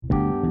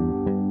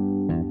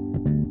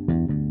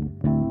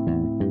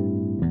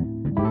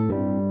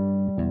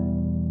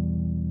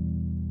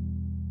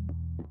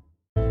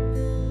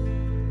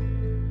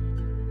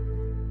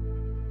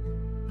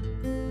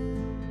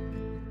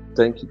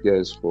thank you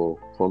guys for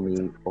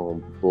coming on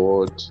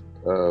board.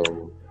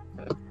 Um,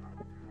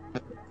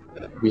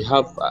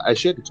 I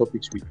shared the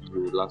topics with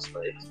you last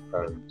night,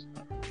 and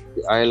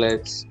the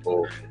highlights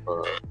of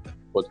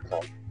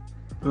podcast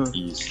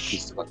is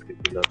this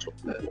particular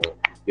topic of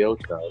girl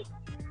child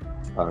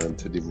and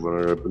the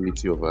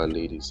vulnerability of our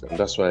ladies, and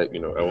that's why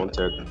I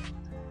wanted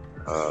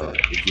a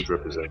good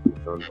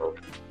representation of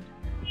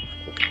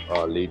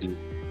our lady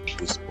in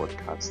this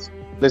podcast.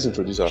 Let's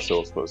introduce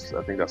ourselves first.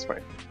 I think that's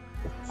fine.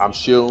 I'm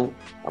Shil.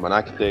 I'm an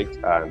architect,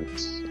 and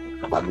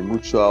I'm a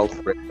mutual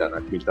friend and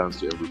acquaintance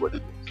to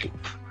everybody.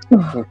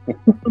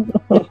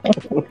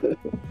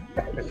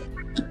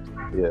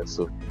 Yeah,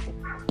 so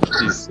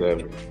please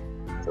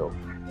so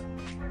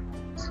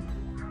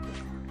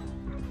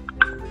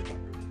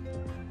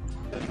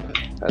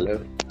hello.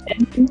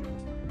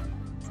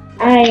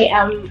 I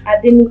am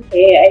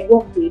Adenike. I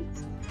work with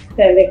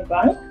Select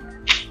Bank.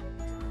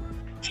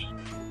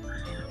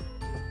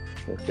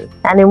 Okay.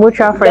 And a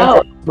mutual friend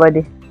to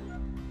everybody.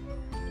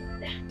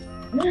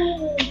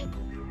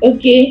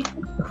 Okay.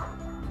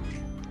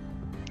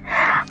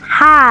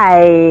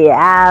 Hi,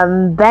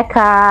 I'm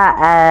Becca,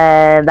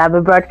 and I'm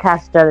a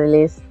broadcast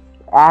journalist.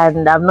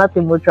 And I'm not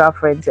a mutual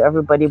friend to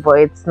everybody, but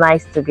it's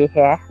nice to be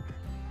here.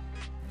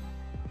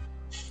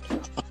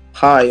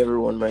 Hi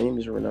everyone, my name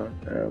is Rona.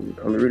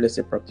 I'm a real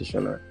estate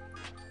practitioner.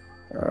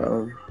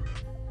 I'm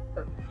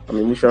a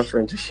mutual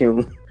friend to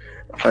Shim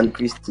and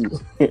Christy.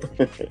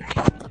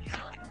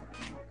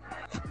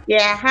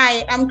 Yeah,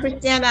 hi, I'm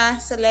Christiana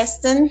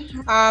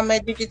Celestin. I'm a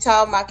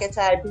digital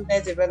marketer,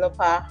 business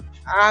developer.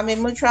 I'm a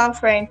mutual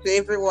friend to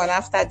everyone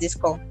after this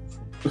call.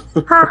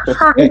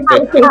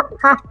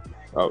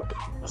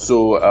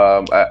 So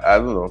I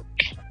don't know.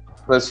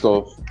 First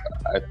off,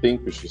 I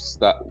think we should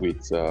start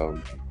with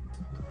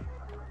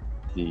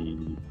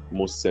the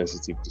most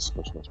sensitive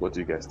discussions. What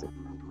do you guys think?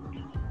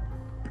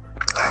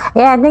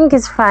 Yeah, I think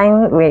it's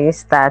fine we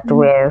start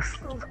with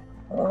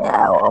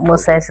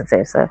most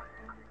sensitive. So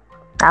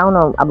I don't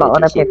know about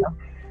other people.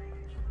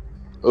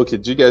 Okay,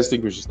 do you guys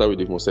think we should start with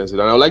the most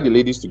sensitive? And I'd like the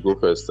ladies to go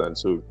first, and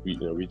so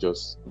we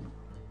just.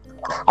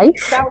 Are you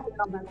That was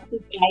number 6,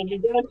 like the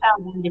girl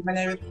child and the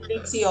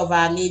vulnerability of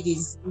our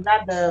ladies. Is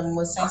that the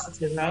most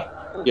sensitive, right?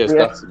 Yes,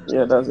 that's it.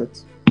 Yeah, that's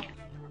it.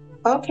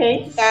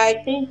 Okay,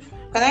 I think.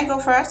 Can I go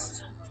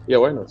first? Yeah,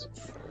 why not?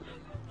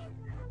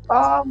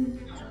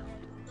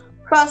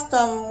 First,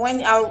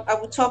 when I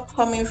would talk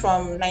coming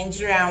from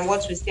Nigeria and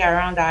what we see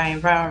around our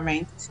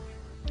environment,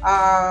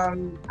 I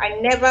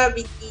never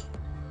really,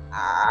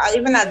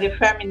 even as a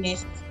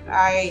feminist,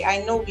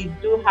 I know we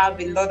do have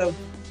a lot of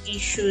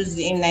issues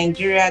in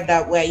Nigeria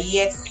that we're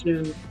yet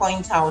to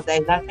point out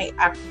that is actually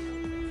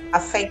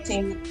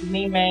affecting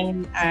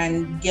women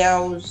and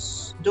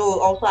girls, though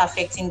also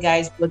affecting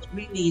guys, but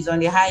really is on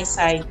the high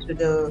side to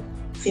the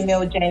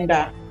female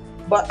gender.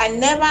 But I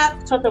never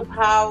thought of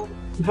how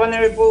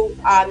vulnerable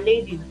our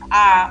ladies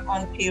are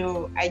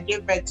until I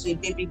gave birth to a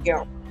baby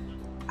girl.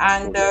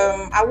 And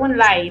I won't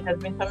lie, it has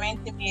been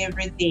tormenting me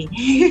every day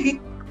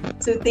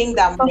to think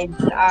that my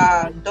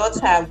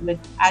daughter would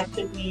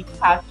actually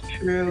pass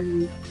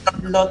through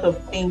a lot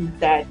of things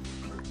that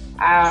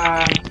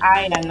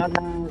I and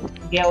other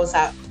girls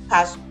have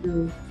passed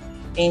through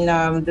in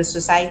the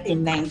society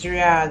in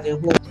Nigeria as a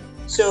whole.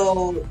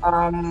 So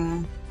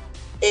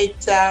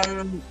it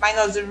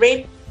minus the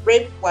rape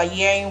we're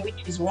hearing,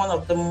 which is one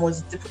of the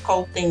most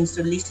difficult things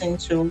to listen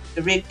to,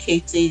 the rape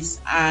cases,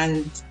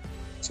 and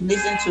to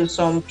listen to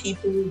some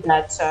people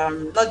that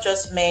not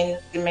just men,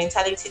 the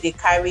mentality they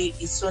carry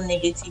is so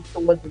negative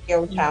towards the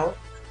girl child.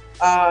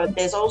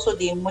 There's also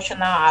the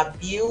emotional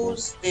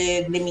abuse,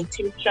 the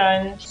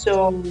limitation.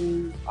 So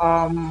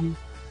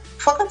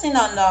focusing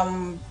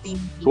on the.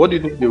 So what do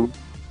you think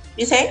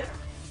You say?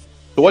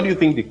 So what do you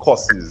think the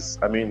cause is?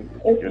 I mean,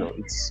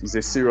 it's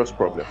a serious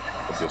problem,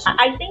 obviously.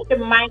 I think the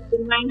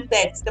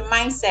mindset,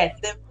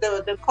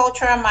 the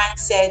cultural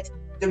mindset,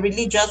 the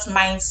religious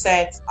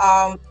mindset,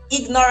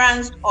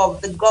 ignorance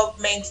of the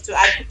government to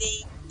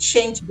actually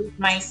change this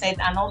mindset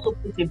and also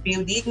put a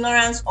bill, the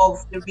ignorance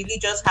of the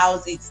religious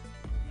houses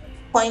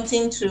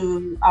pointing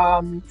to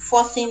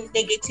forcing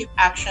negative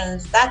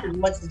actions. That is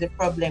what is the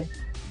problem.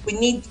 We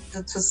need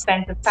to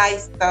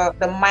sensitize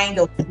the mind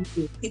of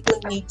people.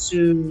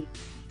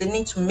 They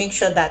need to make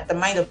sure that the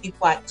mind of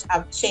people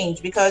have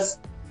changed, because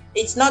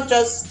it's not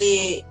just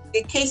the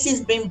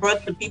cases being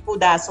brought to people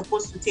that are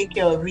supposed to take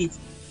care of it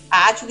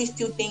are actually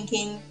still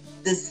thinking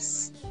the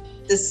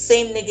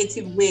same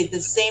negative way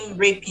the same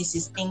rapist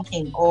is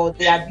thinking, or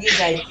the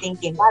abuser is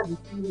thinking. That's the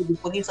same way the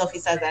police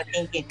officers are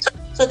thinking.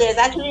 So there's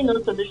actually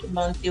no solution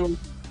until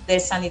we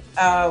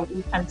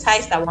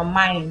sanitize our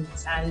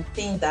minds and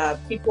think that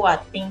people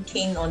are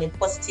thinking on a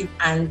positive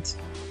and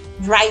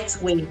right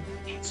way.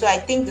 So I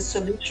think the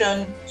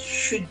solution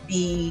should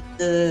be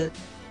the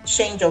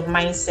change of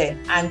mindset,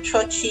 and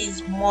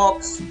churches,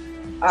 mosques,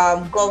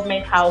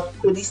 government house,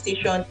 police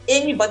station,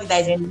 anybody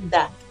that is a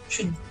leader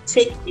should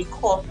take a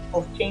course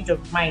of change of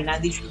mind,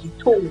 and they should be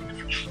told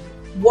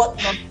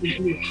what not to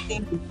do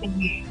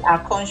since our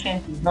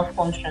conscience is not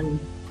functioning.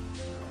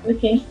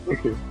 Okay.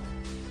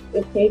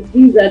 Okay,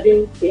 these are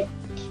the okay.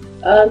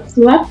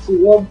 To add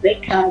to what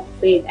Becca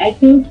said, I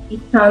think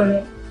it's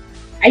an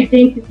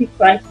identity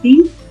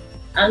crisis,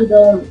 and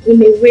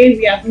in a way,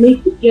 we have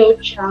made the girl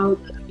child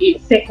a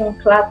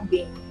second class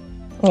being.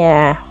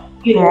 Yeah,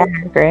 You I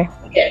know, agree.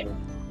 yeah.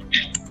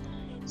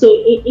 So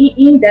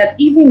in that,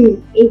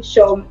 even in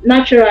some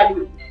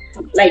naturally,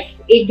 like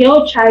a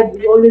girl child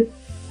will always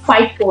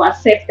fight for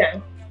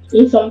acceptance.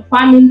 In some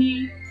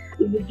family,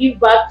 if you give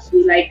birth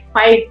to like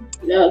five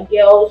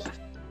girls,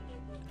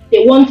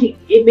 they want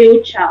a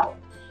male child.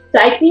 So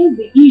I think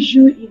the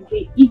issue is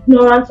the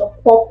ignorance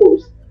of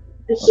purpose.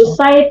 The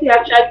society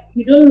actually,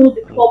 you don't know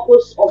the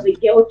purpose of a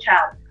girl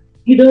child.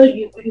 You don't,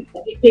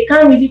 they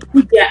can't really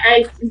put their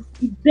eyes.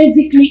 It's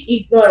basically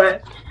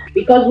ignorance.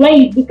 Because when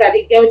you look at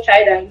a girl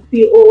child and you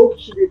feel, oh,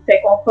 she's a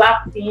second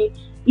class thing,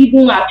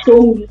 even at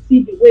home, you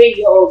see the way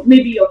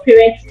maybe your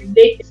parents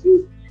relate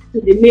to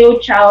the male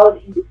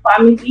child in the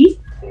family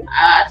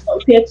as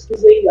compared to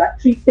the way you are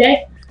treated.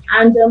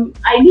 And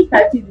I look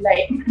at it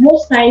like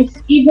most times,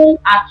 even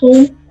at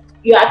home,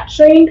 you are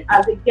trained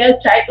as a girl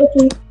child,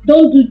 okay,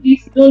 don't do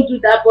this, don't do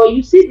that. But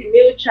you see the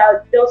male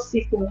child just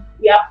sitting.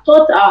 We have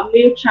taught our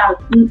male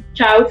child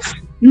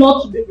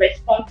not to be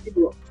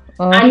responsible.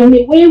 And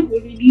in a way, we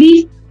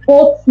release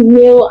both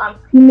male and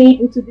female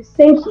into the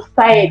same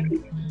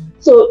society.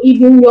 So if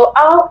in your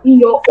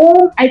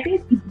own, I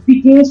think it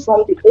begins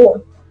from the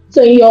home.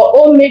 So in your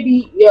own,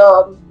 maybe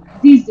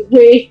this is the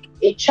way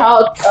a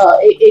child,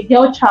 a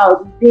girl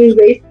child is being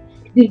raised.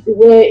 This is the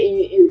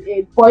way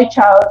a boy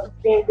child is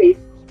being raised.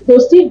 They'll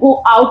still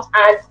go out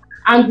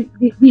and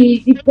the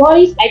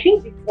boys, I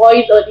think the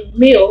boys or the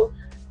male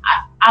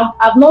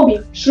have not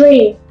been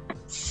trained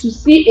to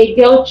see a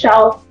girl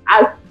child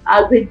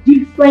as a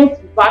different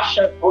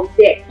version of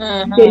them.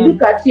 Mm-hmm. They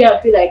look at you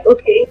and feel like,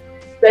 okay,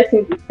 this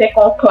person is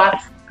second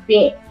class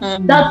being.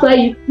 Mm-hmm. That's why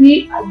you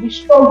see the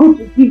struggle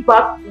to give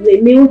back to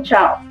a male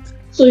child.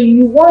 So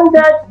you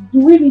wonder, do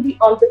we really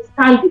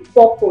understand the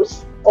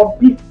purpose of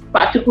this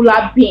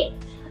particular being?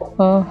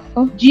 Do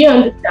you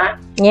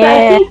understand? Yeah. So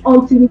I think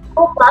until we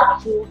go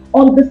back to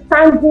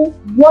understanding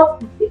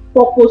what is the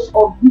purpose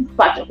of this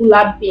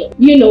particular being,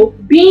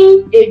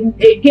 being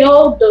a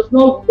girl does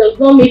not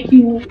make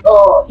you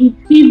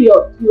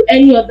inferior to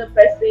any other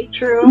person.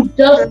 True. It's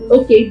just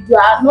okay, you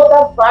are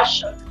another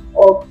version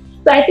of.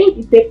 So I think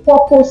it's a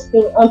purpose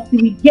thing until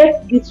we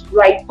get this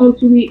right,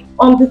 until we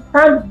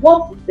understand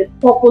what is the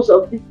purpose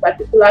of this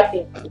particular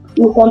thing,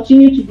 we'll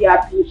continue to be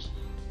abused.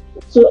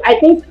 So I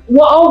think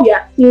all we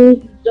are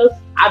seeing is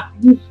just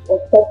abuse of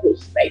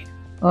purpose, like.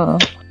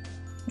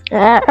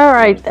 All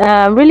right,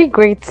 really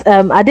great.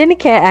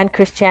 Adenike and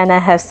Christiana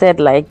have said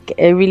like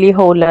a really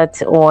whole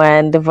lot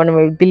on the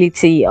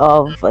vulnerability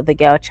of the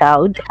girl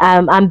child.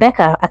 I'm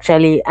Becca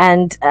actually,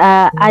 and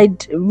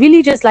I'd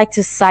really just like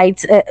to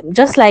cite,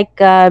 just like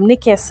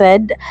Nikia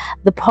said,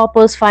 the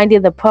purpose,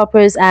 finding the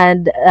purpose,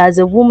 and as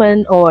a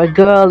woman or a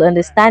girl,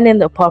 understanding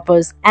the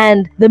purpose,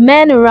 and the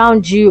men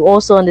around you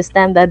also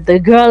understand that the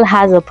girl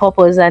has a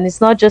purpose, and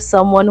it's not just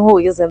someone who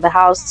is in the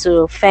house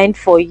to fend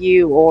for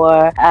you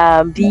or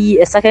be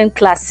a second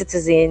class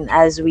citizen,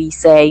 as we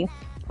say.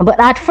 But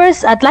at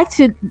first, I'd like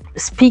to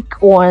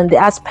speak on the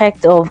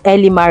aspect of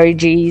early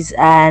marriages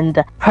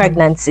and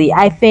pregnancy.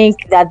 I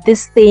think that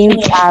these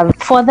things have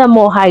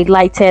furthermore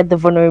highlighted the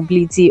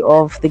vulnerability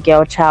of the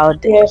girl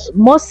child. Yes.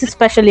 Most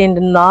especially in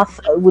the North,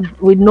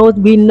 we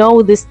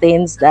know these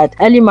things, that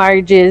early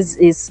marriages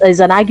is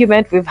an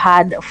argument we've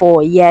had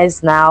for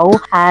years now,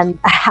 and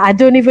I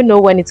don't even know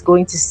when it's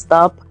going to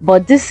stop.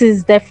 But this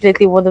is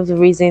definitely one of the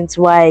reasons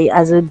why,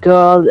 as a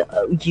girl,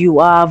 you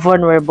are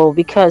vulnerable,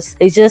 because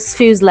it just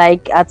feels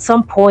like at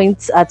some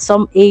point, at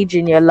some age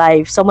in your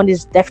life, someone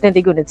is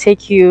definitely going to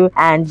take you,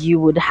 and you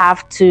would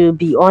have to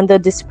be under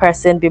this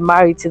person, be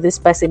married to this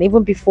person,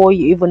 even before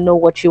you even know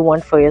what you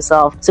want for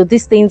yourself. So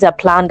these things are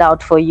planned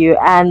out for you.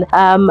 And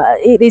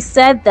it is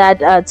said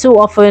that too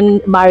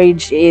often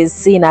marriage is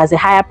seen as a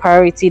higher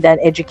priority than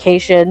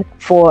education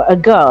for a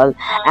girl.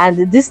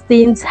 And these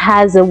things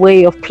has a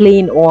way of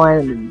playing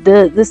on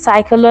the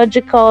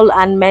psychological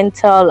and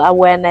mental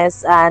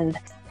awareness, and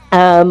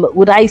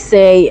would I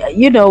say,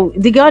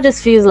 the girl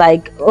just feels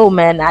like, oh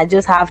man, I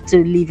just have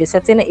to leave a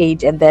certain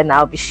age and then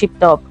I'll be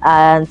shipped up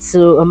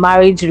to a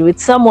marriage with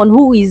someone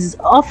who is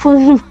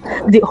often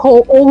the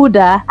whole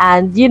older,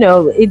 and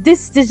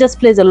this just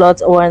plays a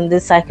lot on the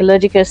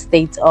psychological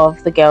state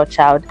of the girl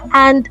child.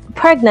 And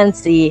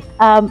pregnancy,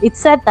 it's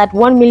said that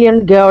 1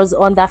 million girls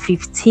under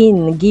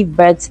 15 give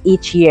birth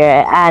each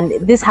year, and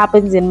this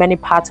happens in many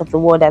parts of the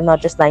world and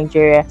not just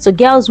Nigeria. So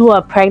girls who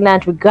are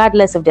pregnant,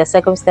 regardless of their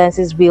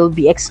circumstances, will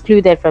be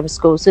excluded from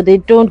school, so they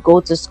don't go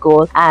to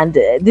school, and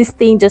this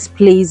thing just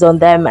plays on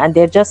them, and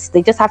they just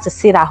have to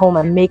sit at home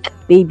and make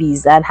babies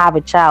and have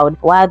a child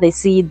while they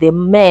see the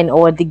men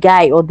or the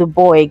guy or the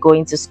boy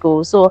going to school.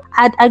 So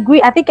I'd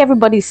agree. I think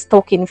everybody's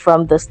talking from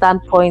the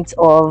standpoint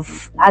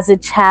of, as a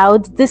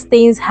child, these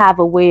things have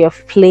a way of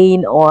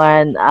playing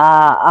on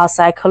our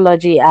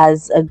psychology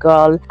as a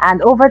girl, and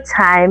over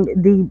time,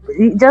 the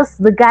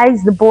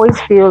boys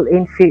feel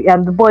inferior,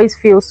 and the boys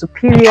feel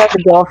superior,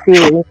 the girl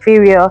feel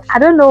inferior. I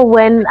don't know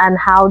when and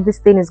how this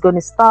thing is going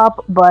to stop,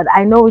 but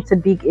I know it's a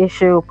big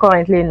issue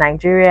currently in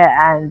Nigeria,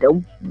 and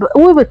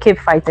we will keep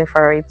fighting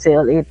for it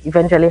till it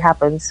eventually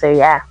happens. So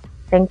yeah,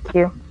 thank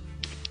you.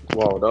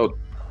 Wow,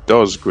 that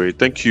was great.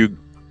 Thank you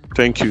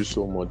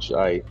so much.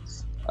 I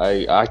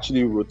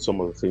actually wrote some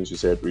of the things you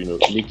said.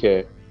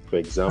 Nike, for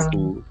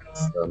example,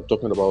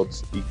 talking about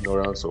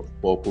ignorance of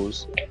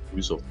purpose,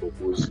 use of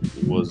purpose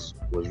was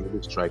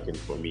really striking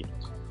for me.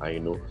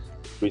 And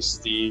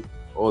Christy,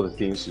 all the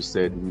things you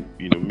said,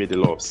 made a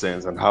lot of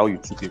sense, and how you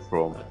took it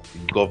from the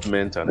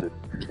government and the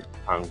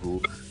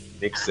angle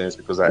makes sense,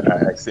 because I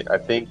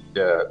think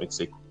it's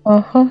a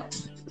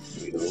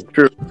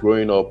True.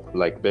 growing up,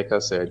 like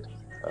Becca said,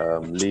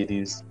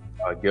 ladies,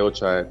 girl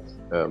child,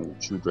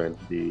 children,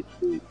 they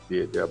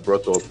are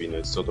brought up in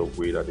a sort of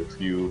way that they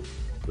feel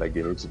like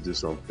they need to do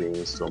some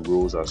things. Some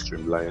roles are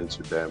streamlined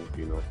to them,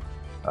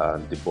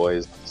 and the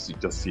boys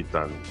just sit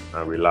and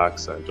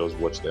relax and just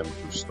watch them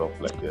do stuff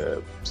like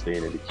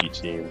staying in the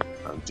kitchen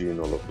and doing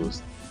all of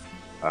those.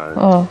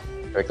 And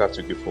Becca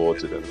took it forward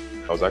to them.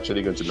 I was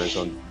actually going to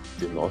mention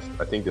the North.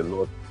 I think the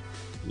North,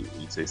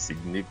 it's a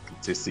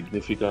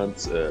significant.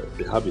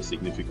 They have a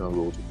significant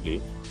role to play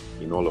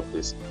in all of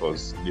this,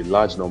 because the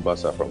large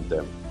numbers are from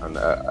them. And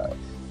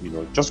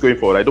just going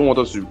forward, I don't want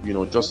us to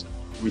just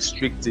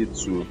restrict it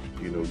to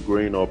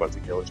growing up as a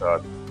girl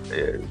child.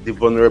 The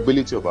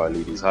vulnerability of our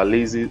ladies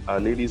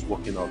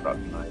working out at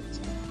night,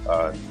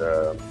 and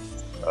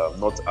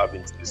not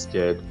having to be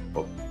scared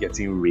of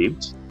getting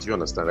raped. Do you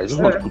understand? I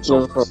just want to put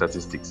some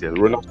statistics here.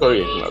 Ronald,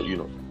 sorry,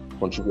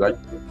 contribute. I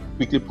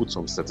quickly put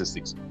some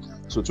statistics.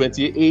 So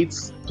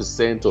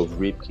 28% of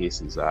rape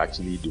cases are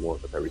actually the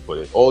ones that are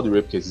reported. All the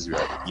rape cases we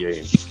are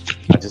hearing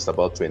are just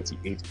about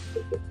 28%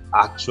 of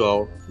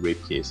actual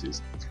rape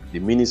cases. The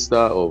Minister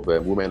of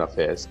Women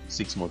Affairs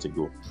 6 months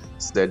ago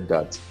said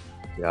that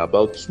there are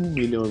about 2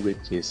 million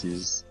rape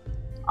cases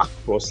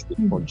across the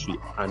country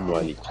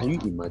annually. Can you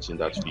imagine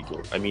that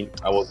figure? I mean,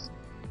 I was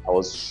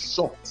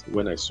shocked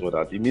when I saw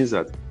that. It means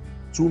that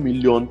 2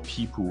 million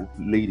people,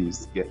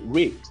 ladies, get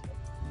raped,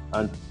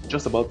 and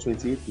just about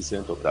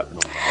 28% of that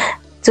number.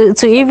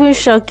 To even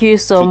shock you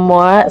some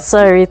more,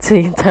 sorry to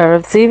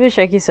interrupt, to even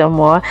shock you some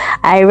more,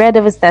 I read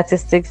of a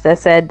statistics that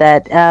said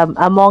that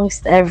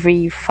amongst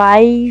every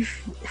five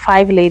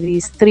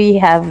ladies, 3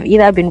 have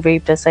either been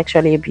raped or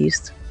sexually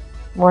abused,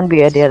 one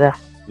way or the other.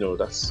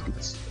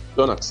 It's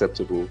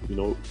unacceptable.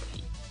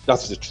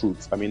 That's the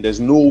truth. I mean, there's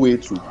no way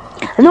to.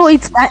 No,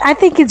 I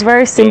think it's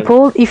very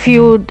simple. If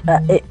you,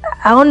 I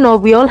don't know,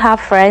 we all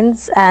have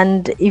friends,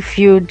 and if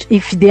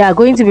they are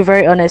going to be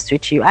very honest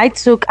with you, I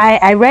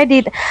read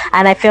it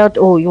and I felt,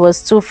 it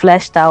was too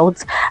fleshed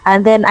out,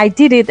 and then I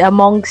did it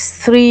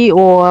amongst 3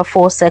 or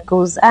 4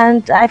 circles,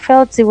 and I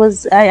felt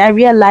I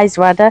realized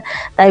rather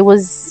that it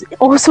was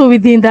also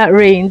within that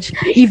range.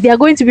 If they are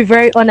going to be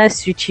very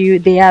honest with you,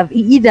 they have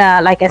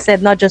either, like I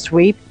said, not just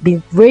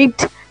been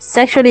raped,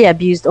 sexually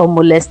abused, or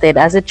molested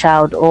as a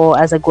child or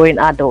as a growing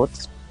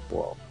adult.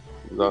 Wow,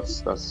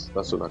 that's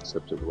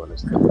unacceptable.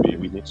 Honestly,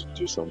 we need to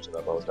do something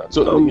about that.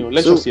 So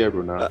let's just hear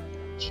Rona.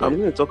 I'm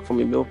going to talk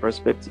from a male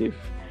perspective.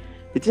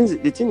 The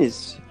thing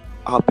is,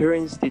 our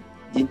parents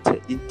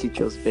didn't teach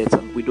us better.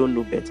 We don't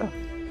know better.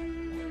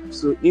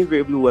 So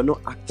invariably, we're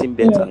not acting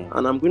better. Yeah.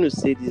 And I'm going to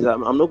say this.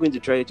 I'm not going to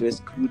try to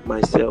exclude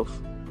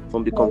myself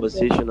from the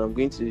conversation. I'm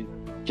going to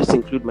just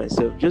include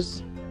myself.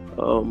 Just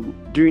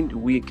during the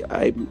week,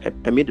 I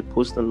made a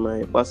post on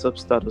my WhatsApp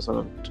status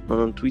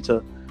on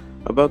Twitter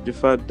about the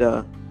fact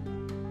that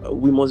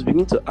we must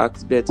begin to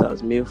act better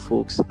as male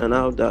folks, and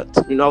how that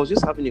I was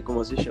just having a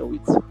conversation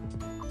with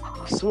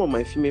some of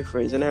my female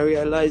friends, and I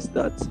realized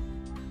that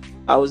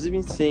I was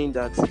even saying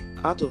that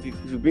if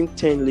you bring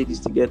 10 ladies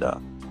together,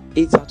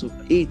 8 out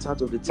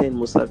of the 10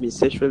 must have been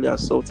sexually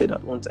assaulted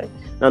at one time.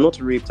 Now, not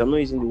raped. I'm not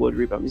using the word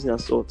rape. I'm using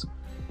assault.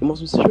 They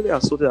must be sexually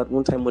assaulted at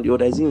one time or the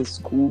other. Is it in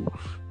school?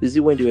 Is it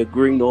when they were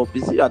growing up?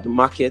 Is it at the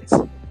market?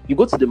 You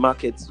go to the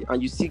market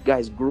and you see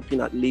guys groping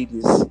at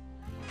ladies,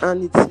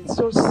 and it's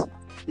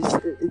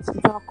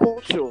our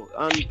culture,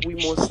 and we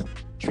must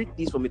treat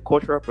this from a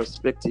cultural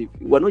perspective.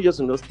 We're not just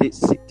going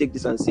to take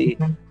this and say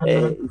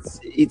it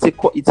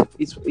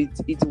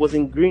was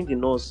ingrained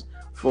in us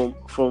from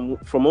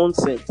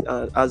onset.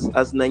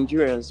 As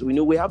Nigerians, we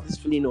know we have this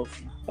feeling of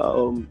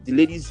the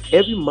ladies.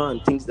 Every man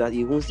thinks that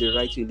he owns the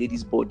right to a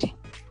lady's body.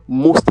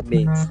 Most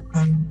men,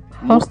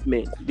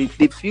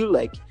 they feel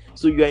like,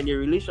 so you are in a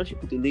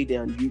relationship with a lady,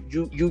 and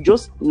you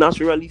just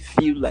naturally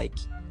feel like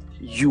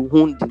you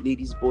own the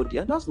lady's body,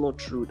 and that's not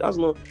true. That's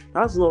not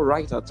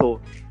right at all.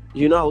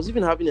 I was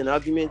even having an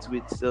argument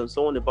with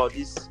someone about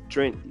this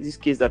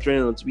case that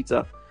trended on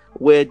Twitter,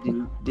 where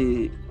and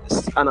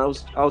I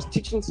was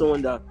teaching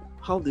someone that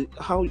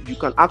how you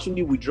can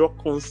actually withdraw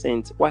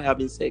consent while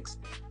having sex.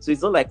 So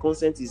it's not like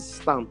consent is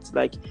stamped.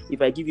 Like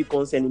if I give you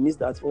consent, it means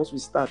that once we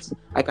start,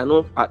 I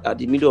cannot at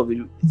the middle of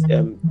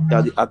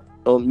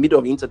the middle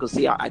of the intercourse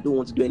say I don't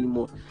want to do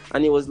anymore.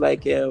 And it was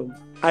like,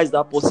 how is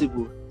that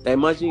possible? Like,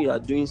 imagine you are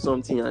doing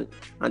something and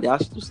they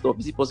ask you to stop.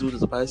 Is it possible to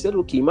stop? I said,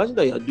 okay, imagine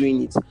that you are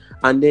doing it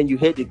and then you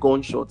heard a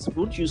gunshot.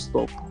 Won't you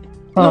stop?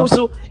 No,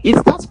 so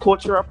it's that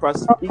cultural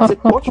it's a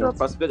cultural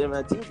perspective, and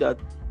I think that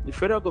the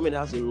federal government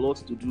has a lot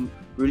to do.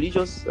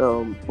 Religious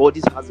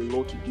bodies has a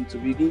lot to do to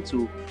begin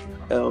to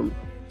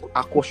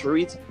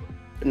acculturate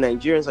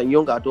Nigerians and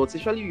young adults,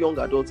 especially young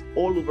adults,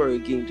 all over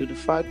again to the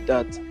fact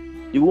that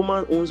the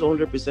woman owns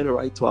 100%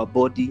 right to her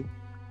body,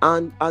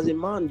 and as a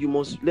man, you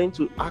must learn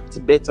to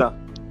act better.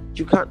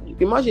 You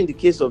can't imagine the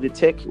case of the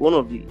tech, one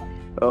of the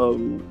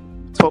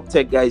top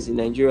tech guys in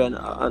Nigeria,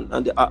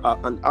 and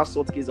the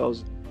assault case that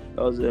was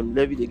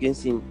levied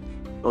against him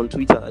on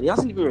Twitter, and he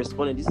hasn't even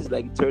responded. This is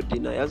like the third day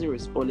now. He hasn't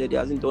responded. He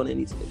hasn't done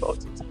anything about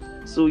it.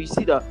 So you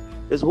see that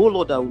there's a whole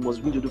lot that we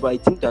must be to do. But I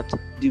think that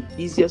the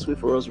easiest way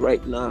for us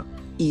right now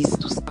is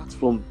to start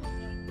from.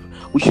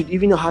 We should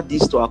even add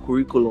this to our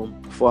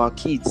curriculum for our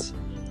kids,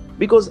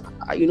 because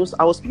I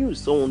was speaking with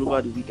someone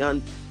over the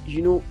weekend.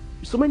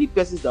 So many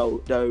persons that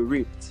were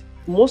raped.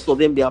 Most of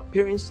them, their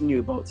parents knew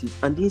about it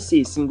and didn't say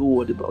a single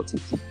word about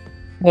it.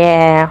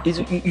 Yeah.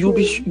 You'll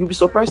be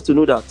surprised to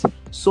know that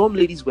some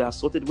ladies were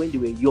assaulted when they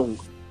were young.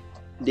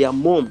 Their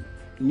mom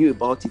knew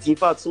about it. In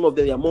fact, some of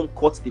them, their mom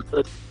caught the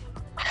blood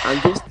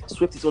and just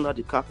swept it under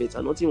the carpet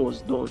and nothing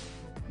was done.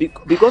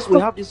 Because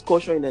we have this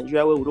culture in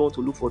Nigeria where we don't want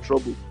to look for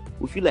trouble.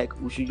 We feel like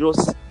we should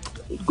just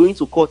going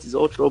to court is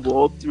all trouble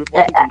or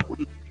reporting to the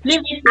police.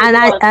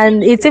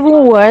 And it's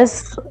even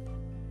worse.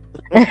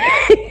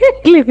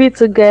 Leave it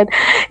to God.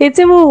 It's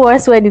even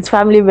worse when it's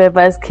family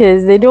members,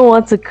 because they don't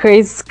want to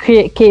create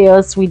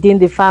chaos within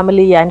the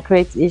family and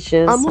create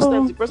issues. And most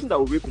times the person that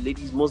will rape a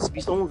lady must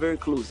be someone very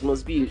close. It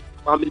must be a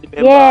family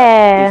member,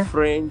 a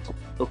friend,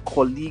 a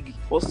colleague,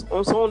 or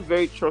someone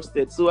very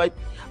trusted. So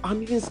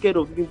I'm even scared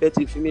of giving birth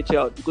to a female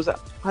child because I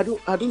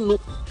don't know.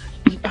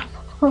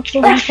 No,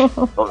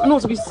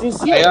 to be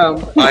sincere, I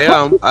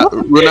am.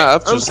 Rona, I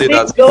have to say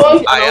that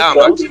I am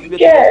actually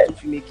two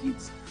female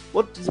kids.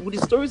 With the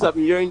stories I've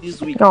been hearing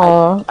this week,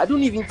 I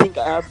don't even think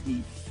I have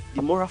the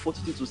moral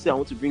fortitude to say I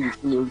want to bring a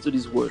female into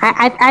this world.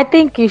 I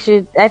think you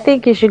should. I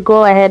think you should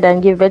go ahead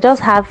and give it.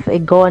 Just have a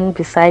gun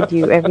beside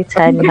you every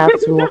time you have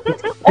to walk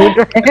with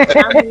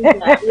children.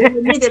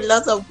 We need a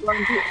lot of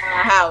guns in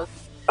our house.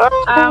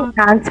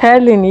 I'm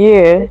telling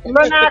you.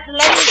 Rona,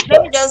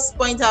 let me just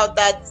point out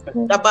that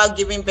about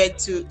giving birth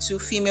to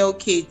female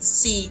kids.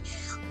 See,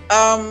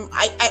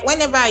 I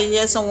whenever I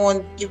hear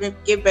someone give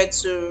birth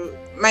to,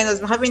 minus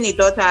having a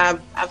daughter,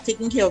 I've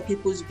taken care of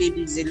people's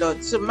babies a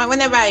lot. So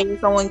whenever I hear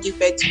someone give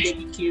birth to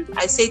baby kids,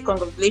 I say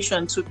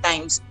congratulations 2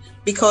 times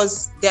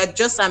because they are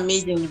just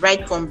amazing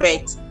right from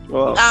birth.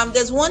 Wow.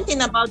 There's one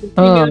thing about the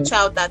female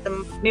child that the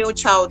male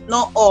child,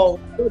 not all,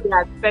 they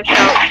are special.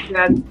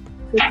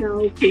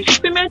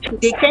 Female,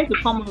 they tend to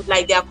come out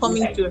like they are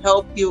coming to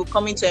help you,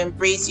 coming to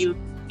embrace you.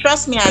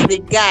 Trust me, as a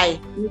guy,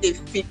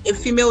 a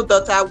female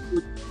daughter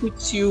would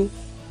put you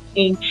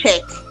in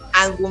check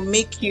and will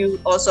make you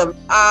awesome.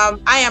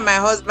 I and my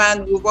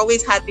husband, we've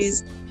always had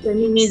this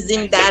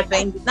feminism that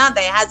now that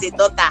he has a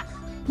daughter,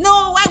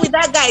 no, why would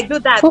that guy do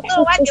that?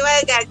 No, why did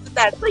that guy do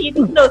that? So you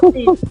didn't know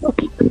this. So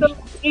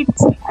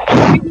it's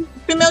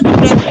female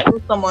children do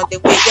some of the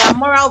way. Their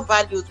moral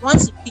values,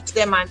 once you teach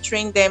them and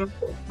train them,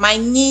 my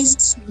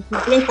niece is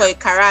going for a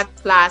karate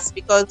class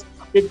because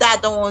the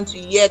dad don't want to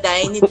hear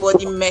that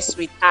anybody mess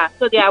with her.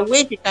 So there are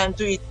ways you can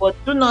do it, but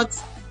do not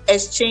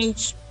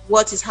exchange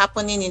what is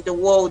happening in the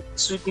world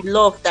to the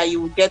love that you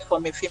will get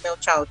from a female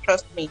child.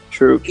 Trust me.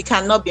 True. It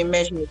cannot be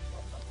measured.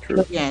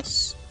 True.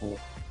 Yes.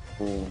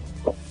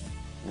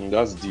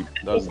 That's deep.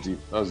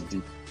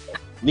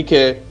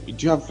 Nike, do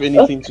you have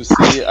anything to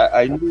say?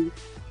 I know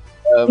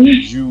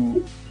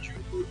you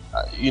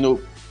know,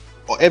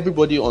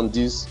 everybody on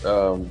this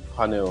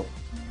panel,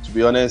 to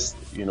be honest,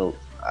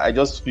 I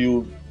just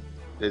feel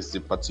there's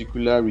a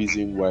particular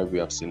reason why we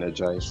have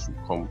synergized to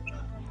come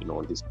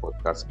on this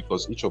podcast,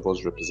 because each of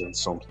us represents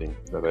something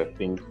that I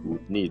think we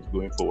need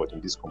going forward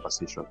in this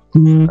conversation.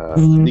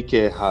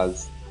 Nike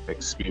has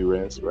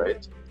experience,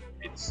 right?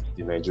 It's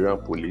the Nigerian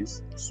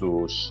police,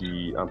 so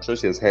I'm sure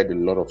she has heard a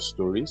lot of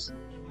stories.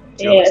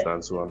 Do you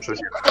understand? So I'm sure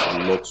she has a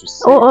lot to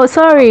say.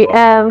 Sorry.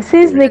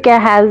 Since Nike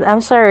has,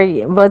 I'm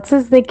sorry, but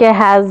since Nike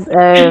has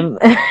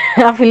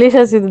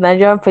affiliations with the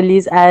Nigerian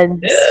police,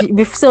 and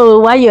so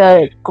while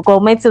you're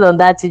commenting on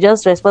that, you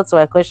just respond to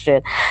my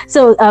question.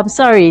 So I'm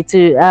sorry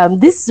to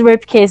this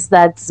rape case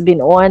that's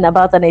been on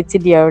about an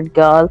 18-year-old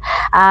girl.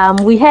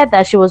 We heard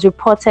that she was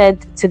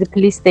reported to the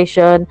police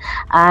station,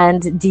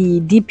 and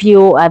the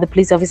DPO and the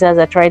police officers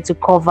are trying to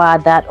cover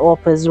that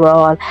up as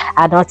well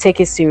and not take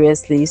it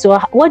seriously. So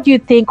what do you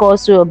think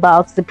also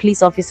about the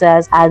police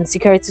officers and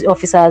security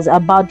officers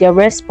about their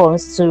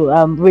response to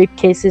rape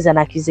cases and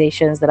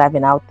accusations that have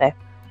been out there?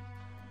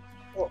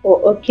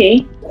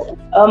 Okay.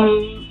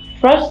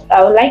 First,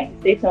 I would like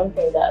to say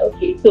something that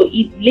okay. So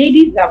if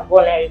ladies are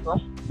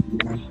vulnerable,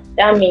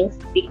 that means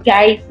the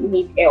guys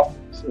need help.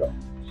 So,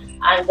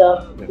 and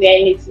we are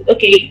in it.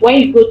 Okay,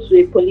 when you go to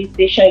a police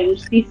station, you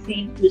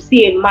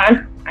see a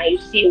man and you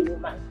see a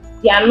woman.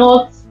 They are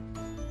not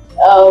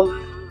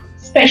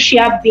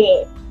special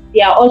beings.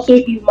 They are also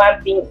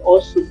human beings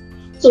also.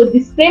 So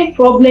the same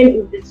problem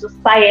in the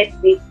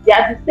society. They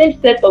are the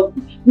same set of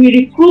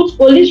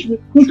police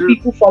recruit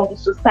people from the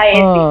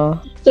society.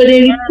 So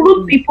they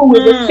recruit people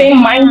with the same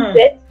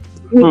mindset,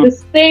 with the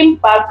same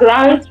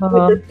background,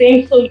 with the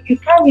same. So you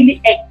can't really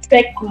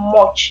expect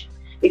much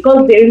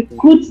because they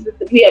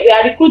we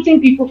are recruiting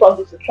people from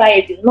the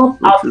society, not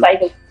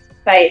outside of the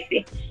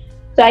society.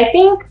 So I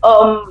think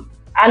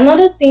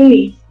another thing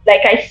is,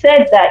 like I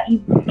said, that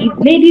if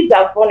ladies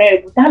are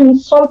vulnerable, that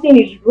means something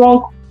is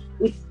wrong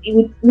with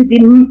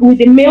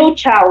the male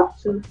child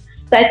too.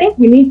 So I think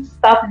we need to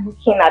start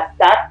looking at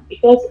that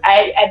because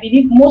I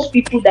believe most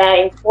people that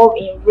are involved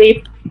in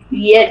rape,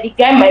 yeah, the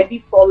guy might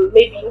be from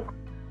maybe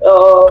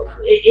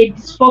a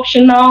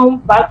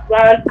dysfunctional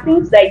background,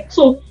 things like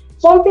so.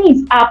 Something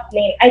is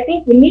happening. I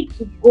think we need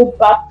to go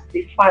back to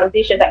the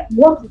foundation that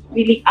what is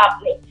really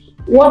happening,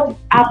 what is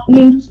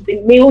happening to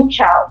the male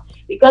child.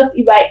 Because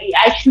if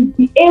I should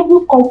be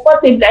able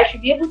comfortably, I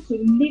should be able to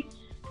live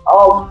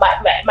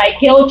my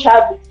girl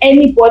child with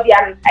anybody,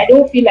 and I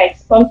don't feel like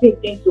something's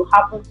going to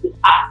happen to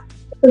her.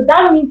 So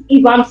that means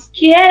if I'm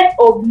scared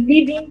of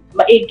leaving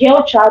a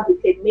girl child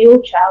with a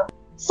male child,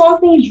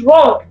 something is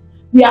wrong.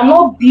 We are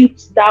not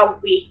built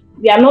that way.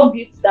 We are not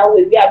built that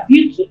way. We are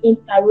built to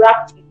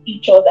interact with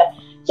each other.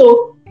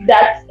 So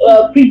that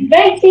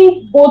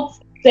preventing both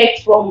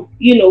sex from,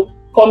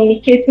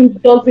 communicating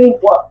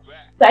doesn't work.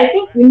 So I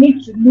think we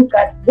need to look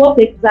at what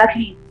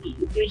exactly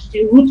is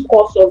the root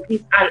cause of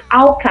this and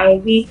how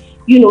can we,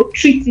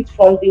 treat it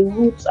from the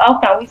roots? How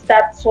can we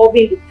start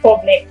solving the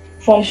problem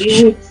from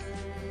the roots?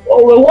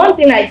 Well, one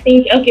thing I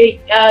think,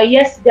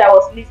 yesterday I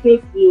was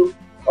listening to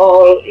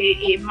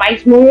a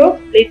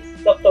Maizmoro, late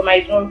Dr.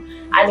 Maizmoro,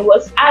 and he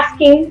was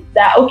asking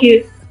that,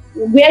 okay,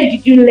 where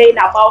did you learn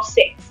about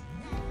sex?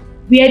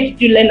 Where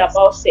did you learn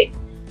about sex?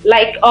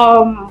 Like,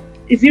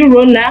 is it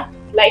Rona?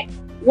 Like,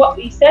 what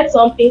he said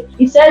something.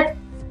 He said,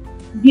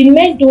 the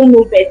men don't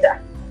know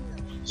better.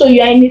 So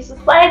you are in a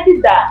society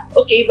that,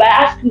 okay, if I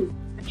ask you,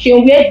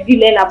 Sean, where did you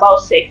learn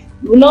about sex?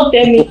 You will not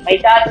tell me my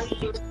dad,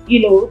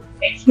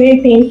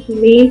 explain things to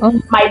me.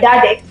 My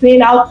dad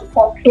explained how to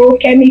control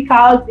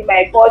chemicals in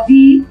my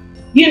body.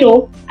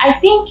 I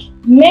think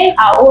men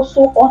are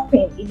also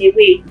hurting in a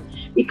way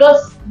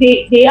because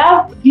they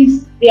have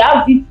this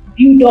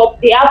build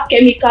up, they have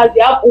chemicals,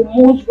 they have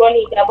hormones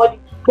running in their body.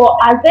 But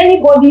has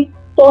anybody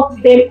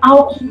taught them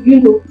how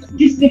to,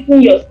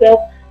 discipline yourself,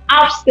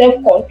 have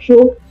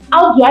self-control?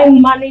 How do I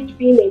manage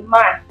being a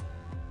man?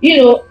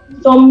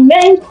 Some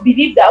men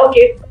believe that,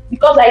 okay,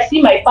 because I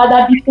see my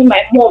father beating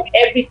my mom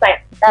every time,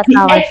 that's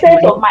the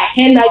essence of my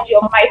energy,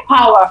 of my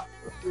power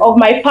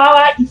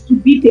is to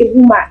beat a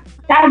woman.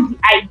 That's the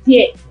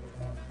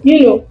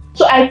idea.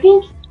 So I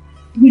think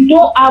we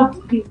don't have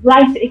the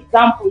right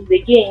examples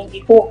again in the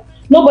home.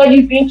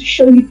 Nobody's going to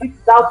show you this is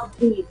how to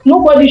do it.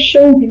 Nobody's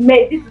showing the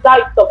men this is how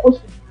it's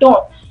supposed to be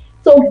done.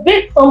 So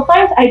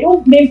sometimes I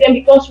don't blame them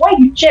because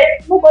when you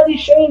check,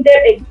 nobody's showing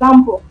them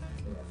example.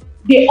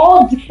 They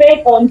all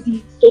depend on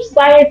the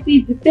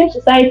society, the same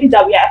society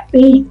that we are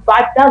saying is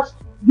bad. That's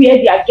where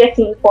they are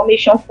getting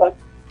information from.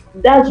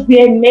 That's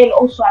where men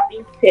also are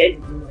being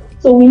fed.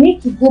 So we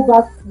need to go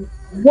back to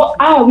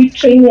how are we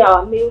training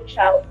our male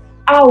child?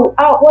 What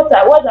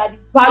are the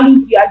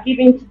values you are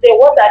giving to them?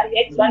 What are the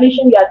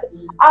explanations you are?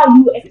 How are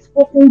you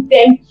exposing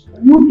them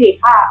to who they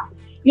are?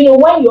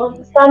 When you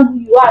understand who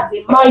you are as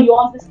a man, you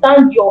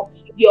understand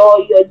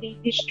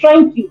the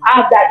strength you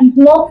have that is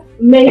not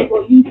meant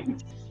for you to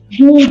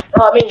use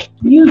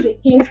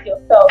against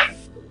yourself.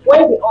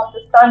 When they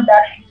understand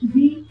that, it will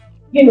be,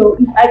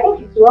 I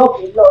think it will help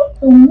a lot.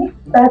 So we need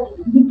to start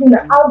looking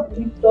at how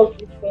do we solve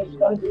these things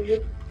from the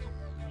root.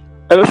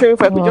 I'm sure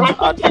if I could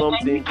just add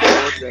something to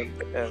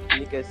what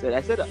Nika said.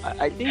 I said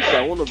I think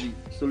that one of the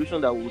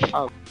solutions that we would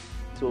have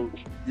to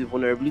the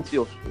vulnerability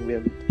of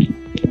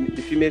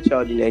the female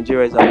child in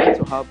Nigeria is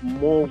to have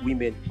more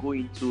women go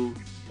into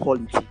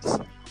politics.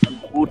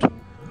 Because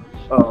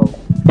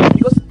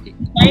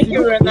Thank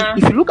you, Rena.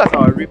 If you look at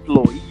our rape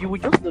law, you will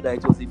just know that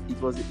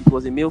it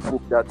was a male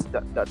folk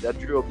that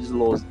drew up these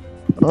laws.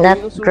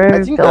 That's So true.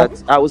 I think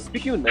that I was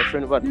speaking with my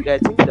friend about it. I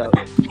think that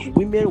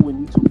women will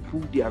need to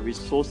pool their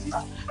resources.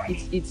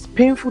 It's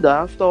painful that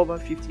after over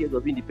 50 years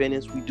of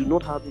independence, we do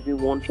not have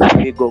even one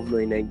female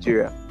governor in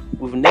Nigeria.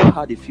 We've never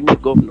had a female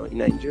governor in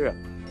Nigeria.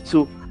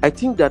 So I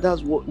think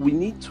that's what we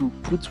need to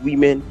put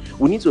women.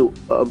 We need to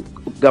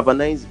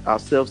galvanize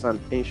ourselves and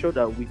ensure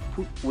that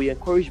we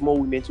encourage more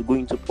women to go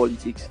into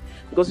politics,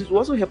 because it will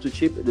also help to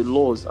shape the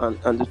laws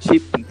and to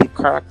shape the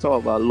character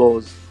of our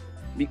laws.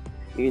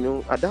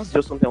 And that's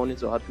just something I wanted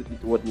to add quickly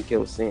to what Nika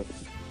was saying.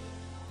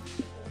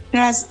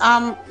 Yes.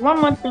 One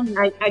more thing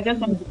I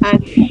just want to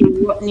add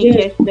to what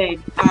Nika said.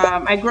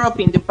 I grew up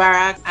in the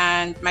barracks,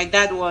 and my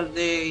dad was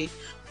a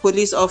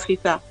police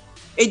officer,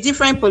 a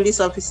different police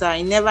officer.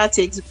 He never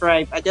takes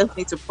bribe. I just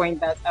need to point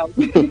that out.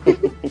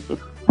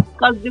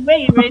 Because the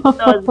way he raised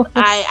us,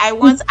 I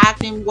once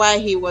asked him why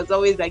he was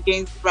always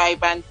against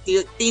bribe, and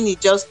the thing he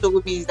just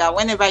told me is that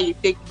whenever you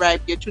take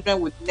bribe, your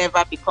children would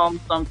never become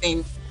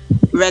something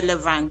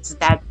relevant,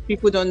 that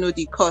people don't know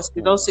the cost.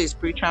 He's also a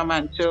spiritual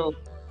man, so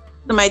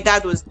my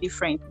dad was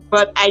different.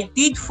 But I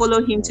did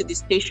follow him to the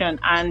station,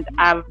 and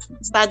I've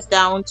sat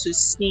down to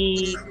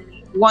see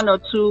 1 or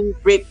 2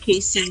 rape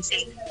cases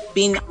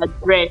being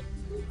addressed.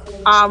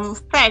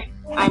 First,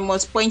 I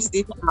must point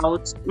this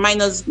out,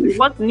 minus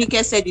what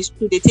Nike said is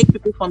true, they take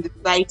people from the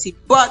society,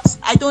 but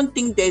I don't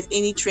think there's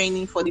any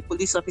training for the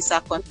police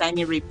officer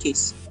concerning rape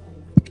case.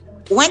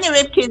 When a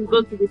rape case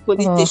goes to the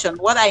police station,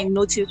 what I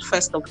noticed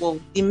first of all,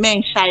 the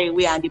men shy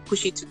away and they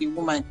push it to the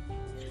woman.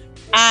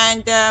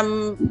 And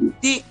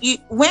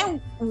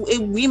when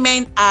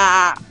women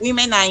are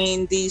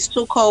in the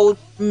so-called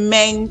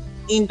men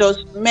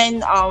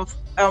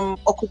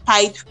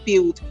occupied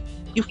field,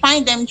 you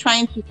find them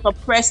trying to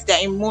suppress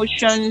their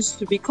emotions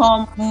to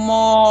become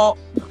more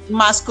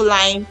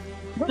masculine.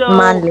 So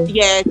Manly.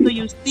 yeah, so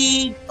you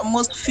see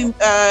most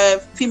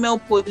female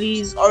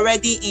police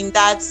already in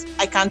that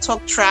I can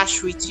talk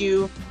trash with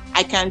you,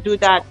 I can do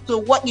that. So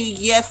what you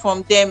hear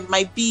from them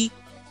might be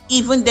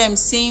even them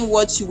saying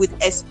what you would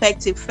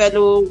expect a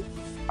fellow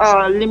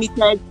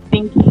limited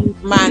thinking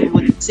man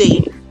would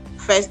say.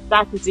 First,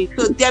 that is it.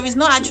 So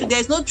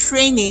there's no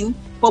training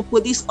for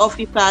police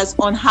officers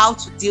on how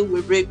to deal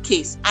with rape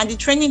case, and the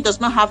training does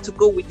not have to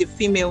go with the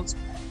females.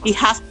 It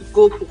has to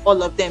go for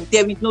all of them.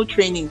 There is no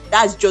training.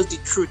 That's just the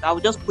truth. I will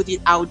just put it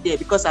out there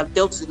because I've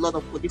dealt with a lot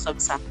of police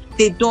officers.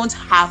 They don't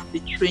have the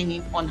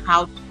training on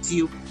how to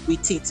deal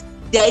with it.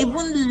 They're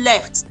even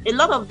left. A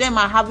lot of them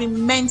are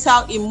having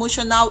mental,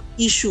 emotional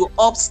issue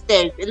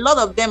upstairs. A lot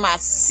of them are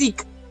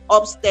sick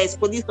upstairs,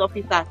 police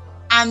officers.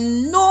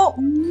 And no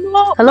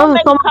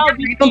medical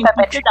being to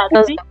say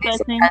that this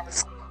person,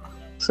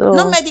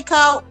 no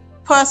medical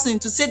person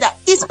to say that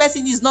this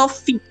person is not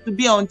fit to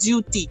be on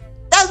duty.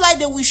 That's why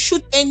they will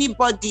shoot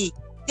anybody.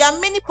 There are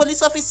many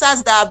police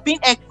officers that are being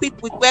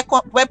equipped with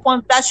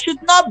weapons that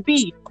should not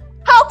be.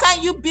 How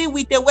can you be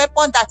with a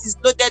weapon that is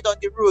loaded on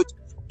the road?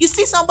 You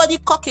see somebody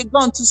cock a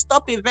gun to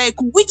stop a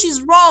vehicle, which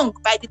is wrong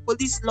by the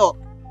police law.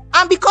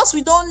 And because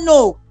we don't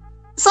know,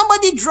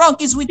 somebody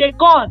drunk is with a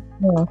gun.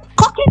 Yeah.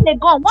 Cocking a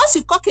gun. Once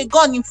you cock a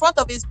gun in front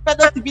of a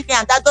fellow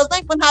civilian that does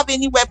not even have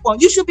any weapon,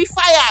 you should be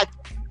fired.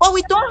 But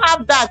we don't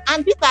have that.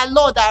 And these are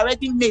laws that are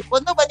already made,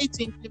 but nobody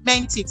to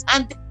implement it.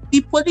 And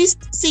the police,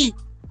 see,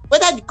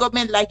 whether the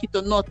government like it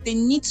or not, they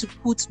need to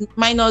put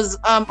minus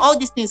all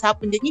these things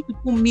happen. They need to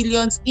put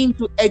millions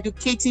into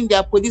educating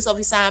their police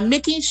officer and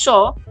making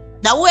sure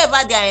that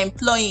whoever they are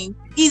employing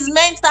is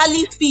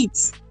mentally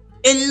fit.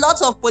 A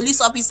lot of police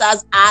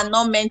officers are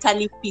not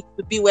mentally fit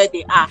to be where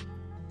they are.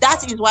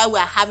 That is why we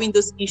are having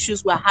those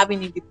issues we are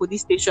having in the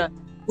police station.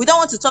 We don't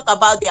want to talk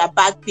about their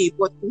bad pay,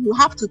 but we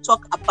have to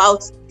talk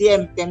about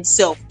them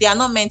themselves. They are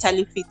not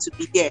mentally fit to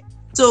be there.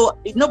 So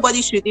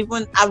nobody should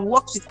even. I've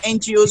worked with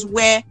NGOs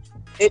where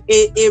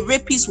a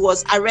rapist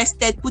was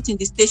arrested, put in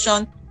the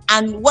station,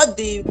 and what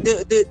the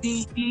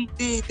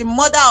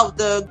mother of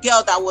the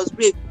girl that was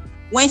raped,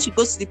 when she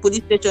goes to the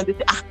police station, they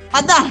say,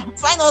 madam,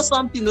 find out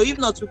something, or if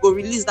not, we go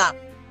release them.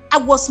 I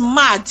was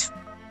mad.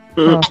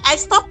 I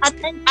stopped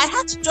attending. I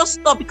had to just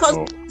stop because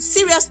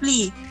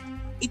seriously,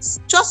 it's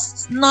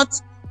just not.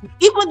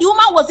 Even the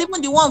woman was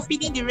even the one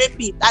feeding the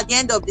rapist at the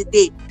end of the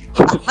day.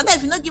 Madam,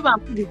 if you not give her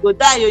food, you go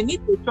die. You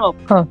need to chop.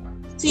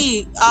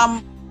 See,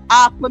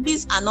 our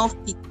police are not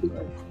fit to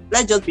work.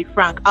 Let's just be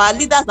frank. Our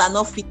leaders are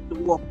not fit to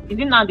work. Is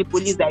it now the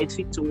police that is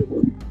fit to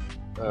work?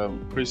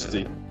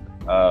 Christy,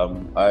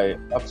 I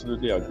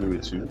absolutely agree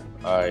with you.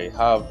 I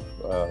have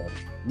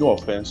no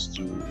offense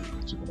to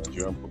the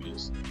Nigerian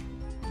police,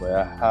 but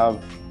I have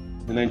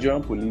the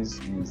Nigerian police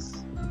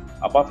is,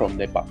 apart from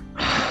NEPA,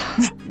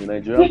 the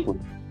Nigerian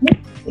police,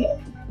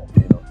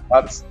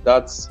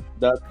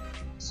 that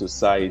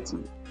society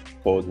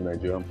called the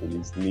Nigerian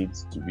police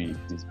needs to be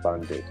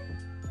disbanded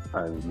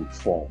and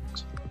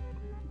reformed.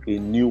 A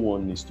new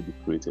one needs to be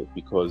created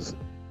because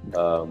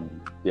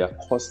they are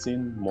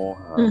causing more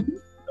harm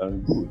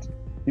than good.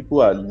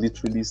 People are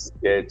literally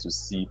scared to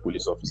see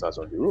police officers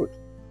on the road.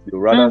 They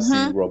would rather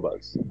see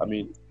robbers. I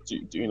mean,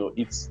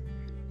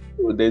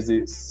 there's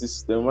a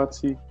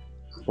systematic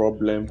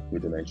problem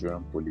with the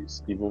Nigerian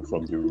police, even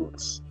from the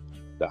roots,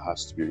 that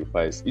has to be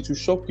revised. It will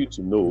shock you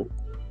to know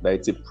that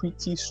it's a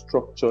pretty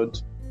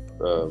structured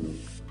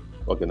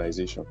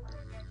organization.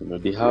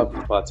 They have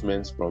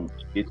departments from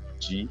A to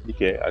G.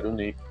 Okay, I don't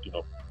know if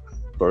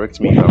correct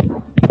me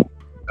now.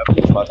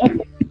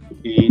 Department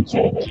A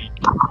to G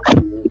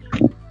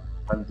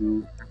and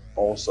do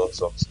all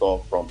sorts of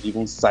stuff, from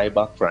even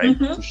cyber crime.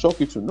 To shock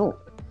you to know,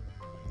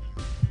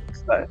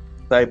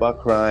 cyber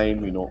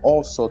crime,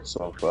 all sorts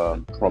of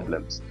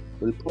problems.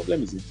 But the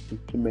problem is in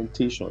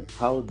implementation.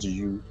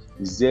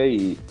 Is there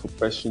a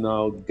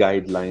professional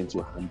guideline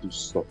to handle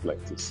stuff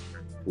like this?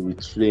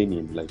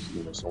 retraining, like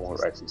someone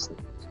rightly said.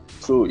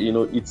 So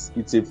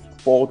it's a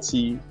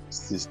faulty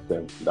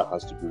system that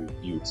has to be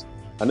reviewed.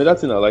 Another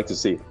thing I like to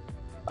say,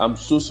 I'm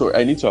so sorry.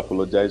 I need to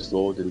apologize to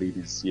all the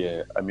ladies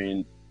here. I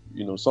mean,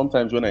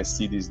 sometimes when I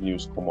see these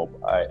news come up,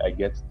 I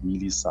get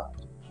really sad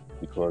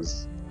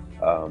because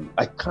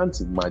I can't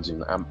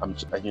imagine.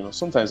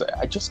 Sometimes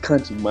I just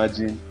can't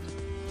imagine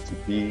to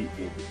be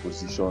in the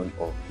position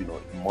of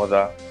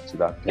mother to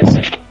that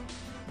person,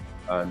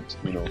 and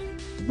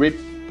rape.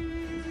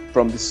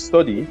 From the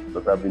study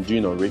that I've been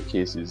doing on rape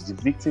cases, the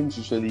victims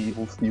usually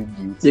even feel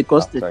guilty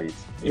after it.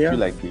 They feel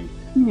like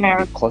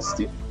they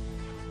caused it.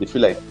 They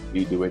feel like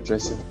they were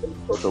dressing in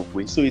a sort of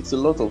way. So it's a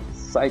lot of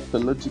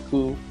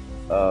psychological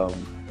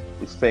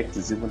effect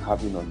it's even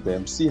having on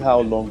them. See how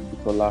long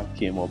Bukola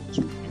came up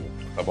to talk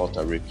about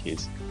a rape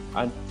case.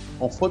 And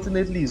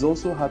unfortunately, it's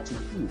also hard to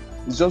do.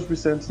 It's just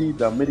recently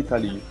that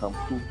medically you can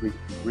prove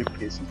rape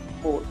cases.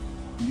 Before,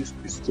 it used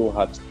to be so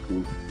hard to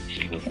prove.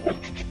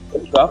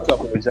 So I have to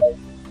apologize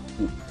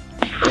to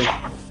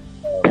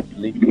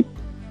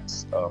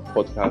this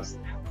podcast,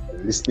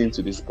 listening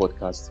to this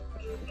podcast.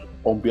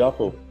 On behalf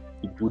of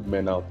the good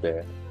men out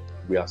there,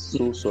 we are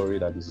so sorry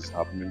that this is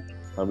happening,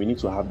 and we need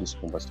to have this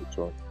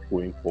conversation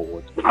going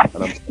forward. And I'm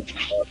going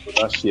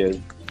to share,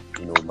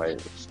 my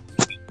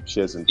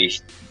shares in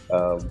this.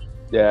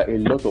 There are a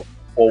lot of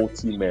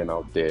faulty men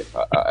out there.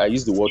 I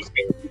use the word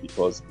faulty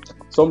because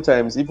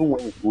sometimes even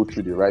when you go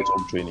through the right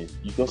home training,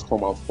 you just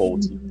come out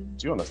faulty.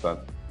 Do you understand?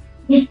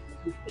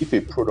 If a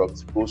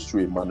product goes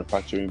through a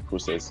manufacturing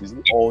process, is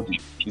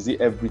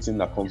it everything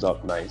that comes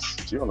out nice?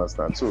 Do you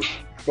understand? So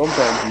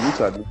sometimes you need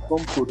to admit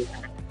some products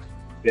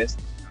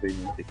best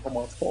training, they come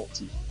out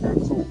faulty.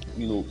 So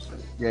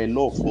there are a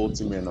lot of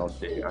faulty men out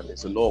there, and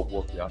there's a lot of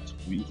work we have to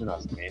do even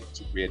as men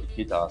to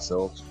re-educate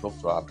ourselves, to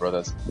talk to our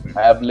brothers.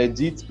 I have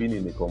legit been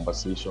in a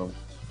conversation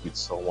with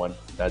someone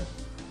that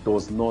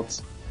does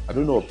not, I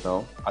don't know up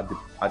now,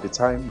 at the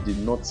time did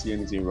not see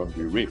anything wrong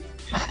with rape.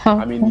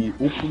 I mean, he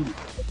opened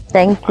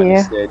Thank you. and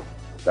he said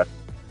that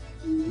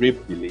he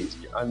raped the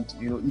lady, and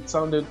it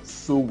sounded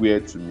so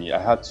weird to me. I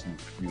had to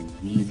be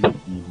really,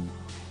 really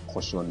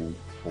caution him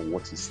for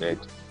what he said,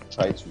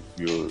 try to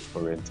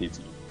reorientate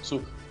him.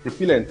 So they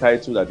feel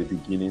entitled at the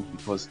beginning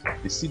because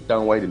they sit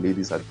down while the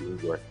ladies are doing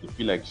work. They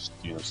feel like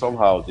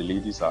somehow the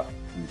ladies are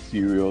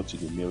inferior to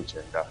the male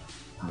gender.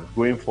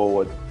 Going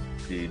forward,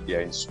 they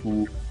are in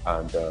school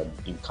and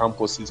in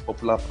campuses,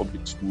 popular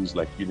public schools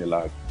like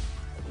Unilag.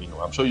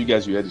 I'm sure you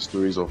guys will hear the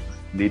stories of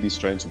ladies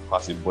trying to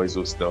pass in boys'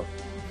 hostel,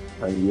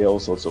 and you hear all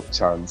sorts of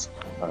chants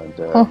and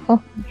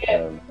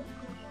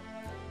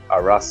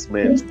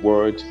harassment,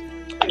 word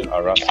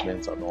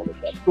harassment, and all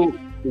of that. So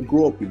they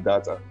grow up with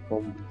that and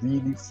become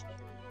really.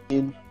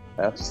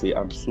 I have to say,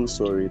 I'm so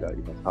sorry that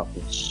it has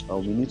happened,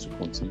 and we need to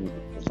continue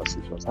the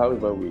conversations.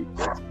 However,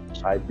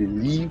 I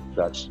believe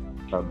that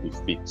can be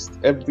fixed.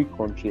 Every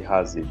country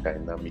has a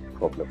dynamic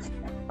problem,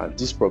 and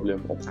this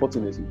problem,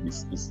 unfortunately,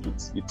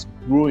 it's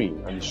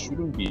growing, and it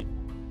shouldn't be.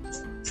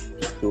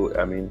 So,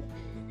 I mean,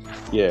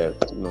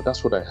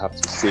 that's what I have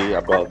to say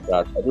about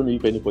that. I don't know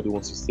if anybody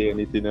wants to say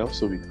anything else,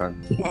 so we can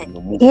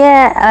move.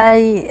 Yeah,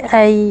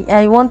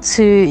 I want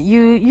to.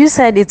 You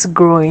said it's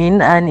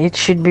growing and it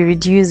should be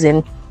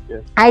reducing. Yeah.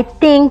 I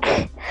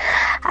think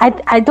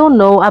I don't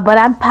know, but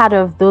I'm part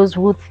of those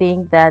who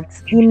think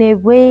that in a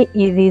way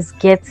it is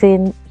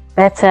getting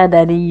better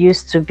than it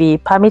used to be.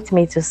 Permit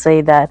me to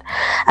say that.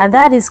 And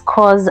that is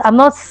because I'm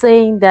not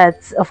saying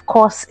that, of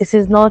course,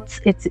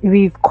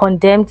 we've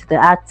condemned the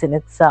act in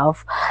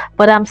itself,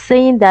 but I'm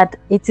saying that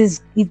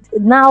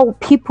now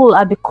people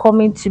are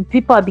beginning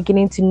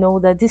to know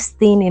that this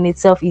thing in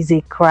itself is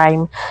a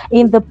crime.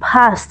 In the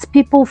past,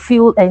 people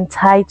feel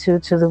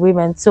entitled to the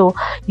women, so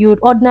you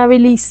would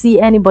ordinarily see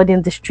anybody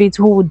in the streets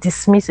who would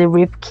dismiss a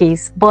rape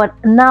case, but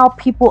now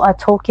people are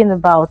talking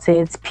about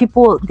it.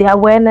 The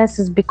awareness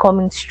is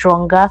becoming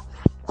stronger.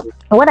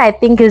 What I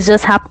think is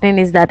just happening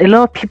is that a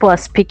lot of people are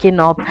speaking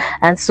up,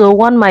 and so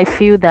one might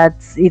feel that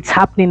it's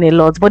happening a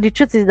lot, but the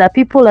truth is that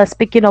people are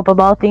speaking up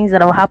about things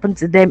that have happened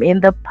to them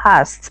in the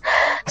past.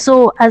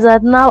 So as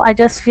of now, I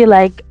just feel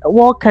like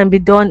what can be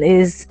done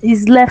is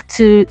left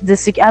to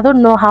I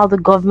don't know how the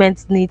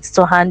government needs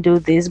to handle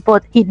this,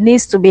 but it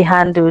needs to be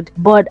handled.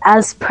 But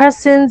as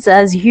persons,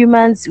 as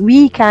humans,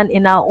 we can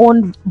in our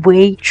own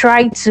way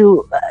try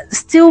to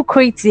still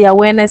create the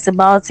awareness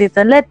about it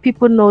and let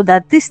people know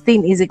that this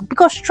thing is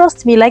because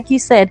trust me, like you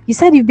said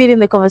you've been in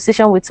the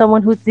conversation with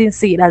someone who didn't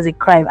see it as a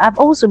crime. I've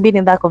also been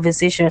in that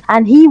conversation,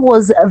 and he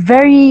was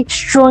very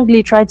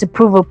strongly trying to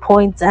prove a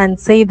point and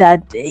say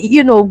that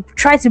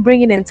try to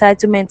bring in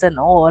entitlement and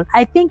all.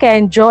 I think I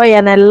enjoy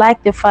and I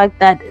like the fact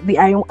that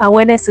the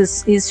awareness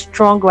is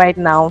strong right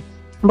now.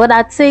 But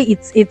I'd say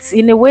it's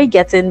in a way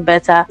getting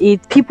better.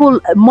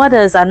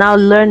 Mothers are now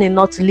learning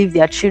not to leave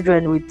their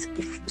children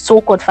with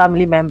so-called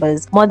family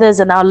members. Mothers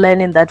are now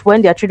learning that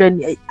when their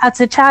children, as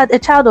a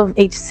child of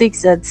age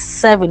 6 and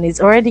 7 is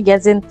already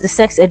getting the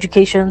sex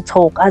education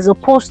talk as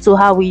opposed to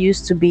how we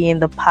used to be in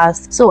the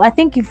past. So I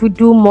think if we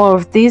do more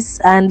of this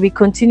and we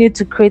continue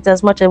to create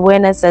as much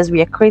awareness as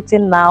we are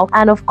creating now,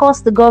 and of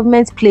course the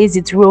government plays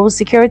its role,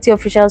 security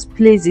officials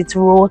plays its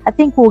role, I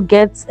think we'll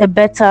get a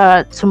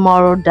better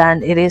tomorrow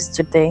than it is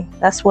today.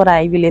 That's what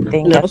I really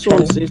think. I also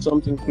want to say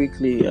something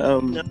quickly.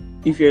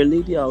 If you're a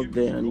lady out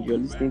there and if you're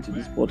listening to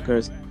this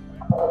podcast,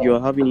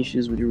 you're having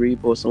issues with rape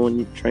or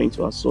someone trying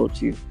to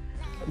assault you,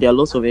 there are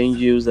lots of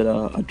NGOs that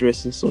are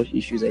addressing such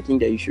issues. I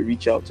think that you should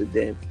reach out to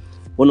them.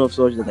 One of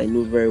such that I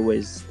know very well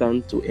is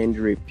Stand to End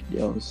Rape.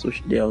 They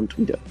are on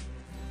Twitter.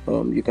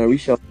 You can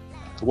reach out.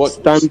 What?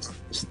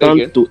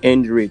 Stand to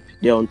End Rape.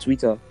 They're on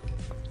Twitter.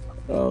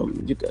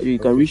 You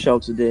can reach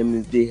out to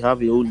them if they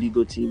have a whole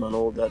legal team and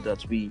all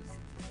that we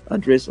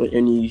address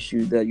any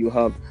issue that you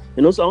have.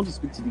 And also I want to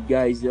speak to the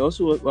guys. They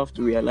also have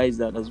to realize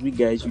that as we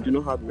guys, you do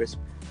not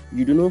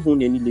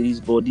own any lady's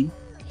body.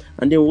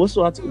 And then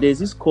also there's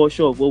this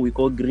culture of what we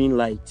call green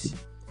light.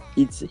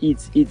 It's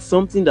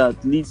something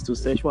that leads to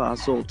sexual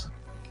assault.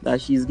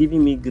 That she's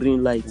giving me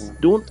green light.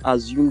 Don't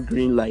assume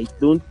green light.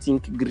 Don't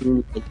think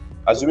green light.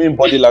 Assuming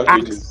body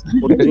languages.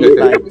 Green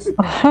light.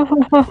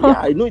 Yeah,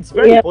 I know it's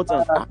very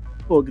important.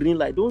 For green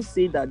light, don't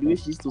say that the way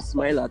she used to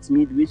smile at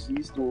me, the way she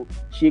used to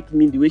shake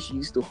me, the way she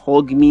used to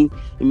hug me,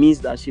 it means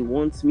that she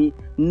wants me.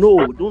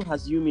 No, don't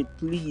assume it.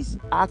 Please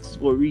ask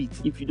for it.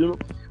 If you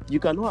don't, you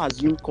cannot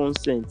assume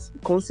consent.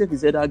 Consent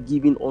is either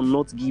given or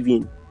not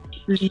given.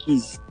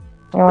 Please.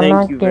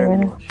 Thank you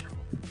very much.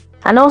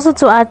 And also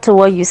to add to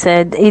what you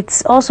said,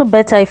 it's also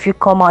better if you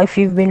come out, if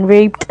you've been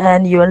raped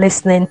and you're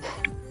listening,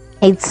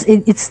 you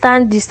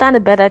stand a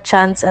better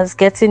chance as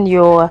getting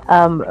your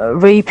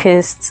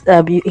rapist,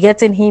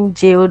 getting him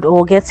jailed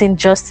or getting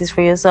justice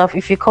for yourself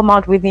if you come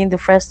out within the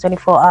first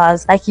 24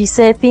 hours. Like you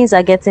said, things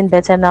are getting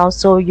better now,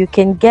 so you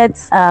can get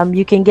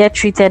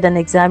treated and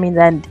examined,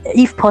 and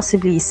if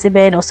possibly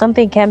semen or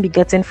something can be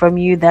gotten from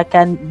you that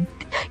can,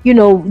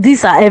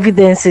 these are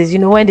evidences.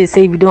 When they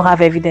say we don't have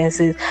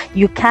evidences,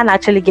 you can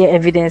actually get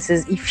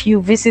evidences if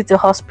you visit a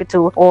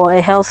hospital or a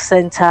health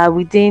center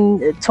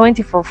within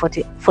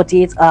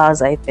 48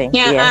 hours, I think.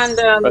 Yeah, yes.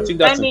 And I think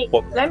that's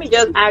let me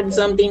just add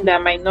something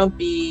that might not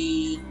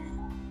be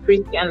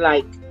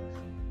Christian-like.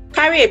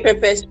 Carry a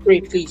pepper spray,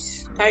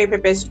 please. Carry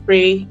pepper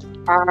spray.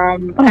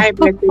 If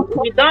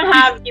you don't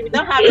have a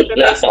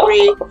pepper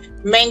spray,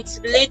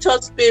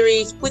 mentholated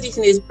spirits, put it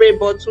in a spray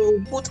bottle,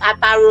 put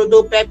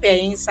atarodo pepper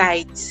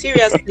inside.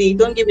 Seriously,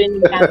 don't give any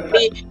chance.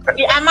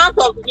 The amount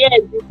of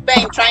years you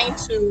spend trying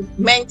to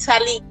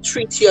mentally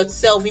treat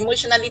yourself,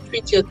 emotionally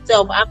treat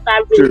yourself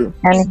after rape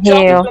is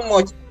just too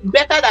much.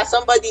 Better that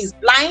somebody is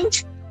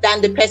blind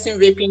than the person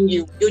raping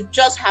you. You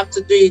just have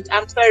to do it.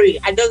 I'm sorry,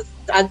 I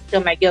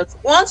tell my girls,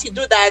 once you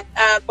do that,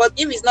 but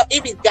if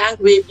it's gang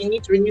rape, you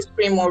need to really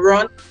scream or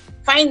run.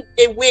 Find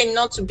a way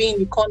not to be in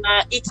the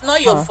corner. It's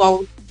not your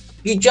fault.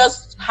 You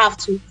just have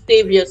to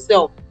save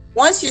yourself.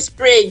 Once you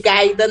spray a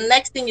guy, the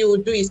next thing you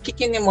will do is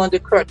kicking him on the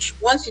crotch.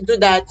 Once you do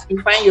that,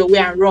 you find your way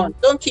and run.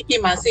 Don't kick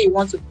him and say you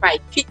want to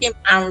fight. Kick him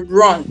and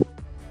run.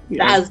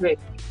 Yeah. That's it.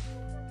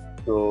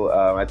 So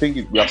I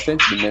think we have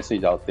sent the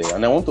message out there,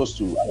 and I want us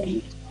to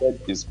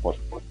spread this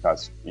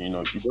podcast.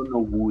 If you don't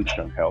know who it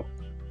can help,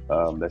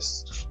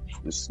 there's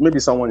maybe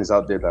someone is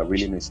out there that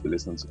really needs to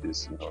listen to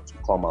this, to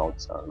come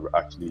out and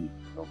actually,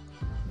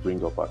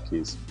 bring up our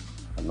case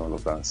and all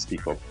of that and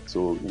speak up.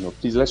 So,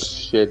 please let's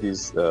share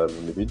this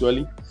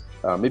individually.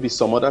 Maybe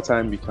some other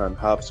time we can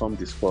have some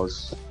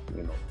discourse,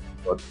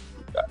 but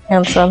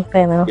and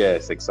something else.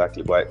 Yes,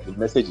 exactly. But the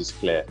message is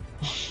clear.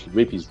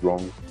 Rape is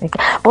wrong. Okay.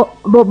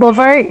 But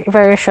very,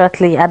 very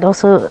shortly, I'd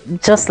also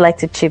just like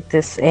to chip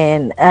this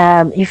in.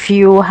 If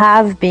you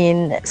have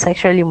been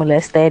sexually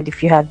molested,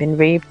 if you have been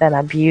raped and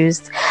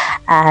abused,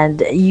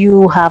 and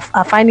you are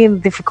finding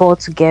it difficult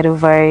to get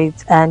over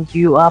it, and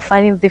you are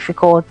finding it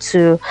difficult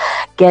to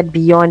get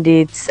beyond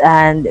it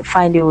and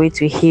find a way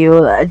to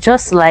heal,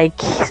 just like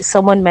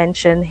someone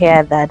mentioned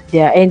here, that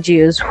there are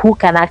NGOs who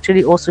can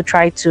actually also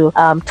try to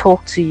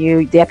talk to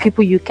you. There are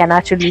people you can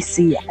actually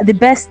see. The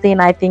best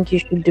thing I think you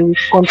should do is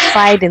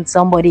confide in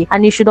somebody,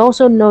 and you should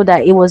also know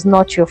that it was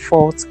not your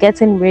fault.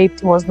 Getting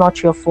raped was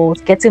not your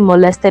fault. Getting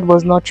molested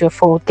was not your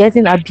fault.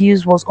 Getting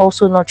abused was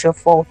also not your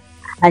fault.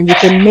 And you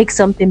can make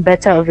something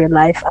better of your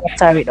life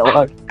after it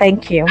all.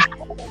 Thank you.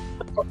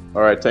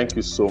 All right. Thank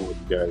you so much,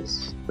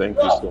 guys. Thank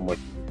you so much.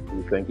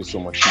 Thank you so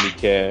much,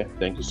 Nike.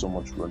 Thank you so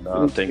much,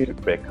 Rona. Thank you,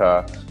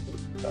 Becca.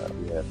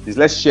 Please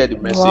let's share the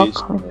message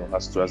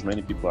to as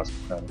many people as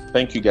we can.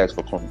 Thank you guys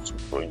for coming to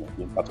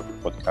being part of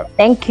the podcast.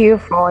 Thank you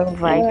for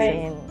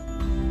inviting.